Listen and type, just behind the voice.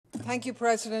Thank you,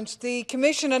 President. The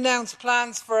Commission announced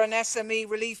plans for an SME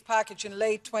relief package in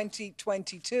late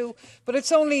 2022, but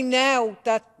it's only now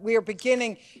that we are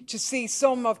beginning to see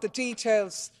some of the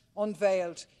details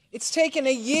unveiled. It's taken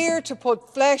a year to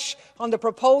put flesh on the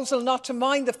proposal, not to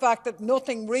mind the fact that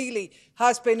nothing really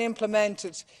has been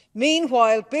implemented.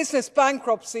 Meanwhile, business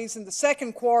bankruptcies in the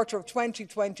second quarter of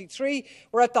 2023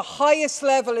 were at the highest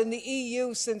level in the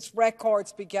EU since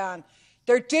records began.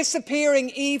 They're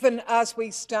disappearing even as we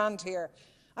stand here.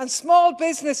 And small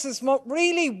businesses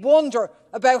really wonder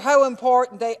about how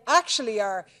important they actually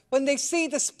are when they see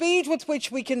the speed with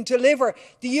which we can deliver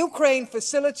the Ukraine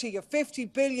facility of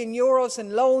 €50 billion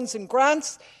in loans and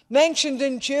grants, mentioned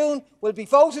in June, will be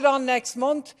voted on next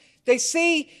month. They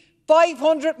see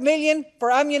 €500 million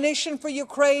for ammunition for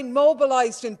Ukraine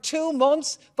mobilised in 2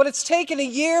 months, but it's taken a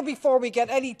year before we get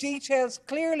any details.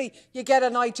 Clearly, you get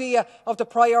an idea of the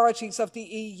priorities of the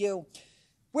EU.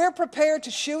 We're prepared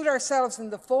to shoot ourselves in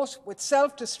the foot with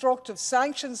self-destructive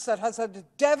sanctions that has had a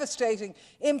devastating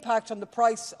impact on the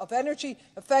price of energy,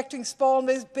 affecting small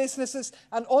businesses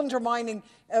and undermining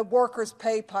workers'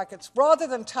 pay packets. Rather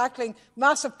than tackling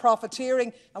massive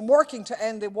profiteering and working to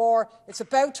end the war, it's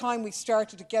about time we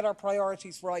started to get our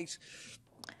priorities right.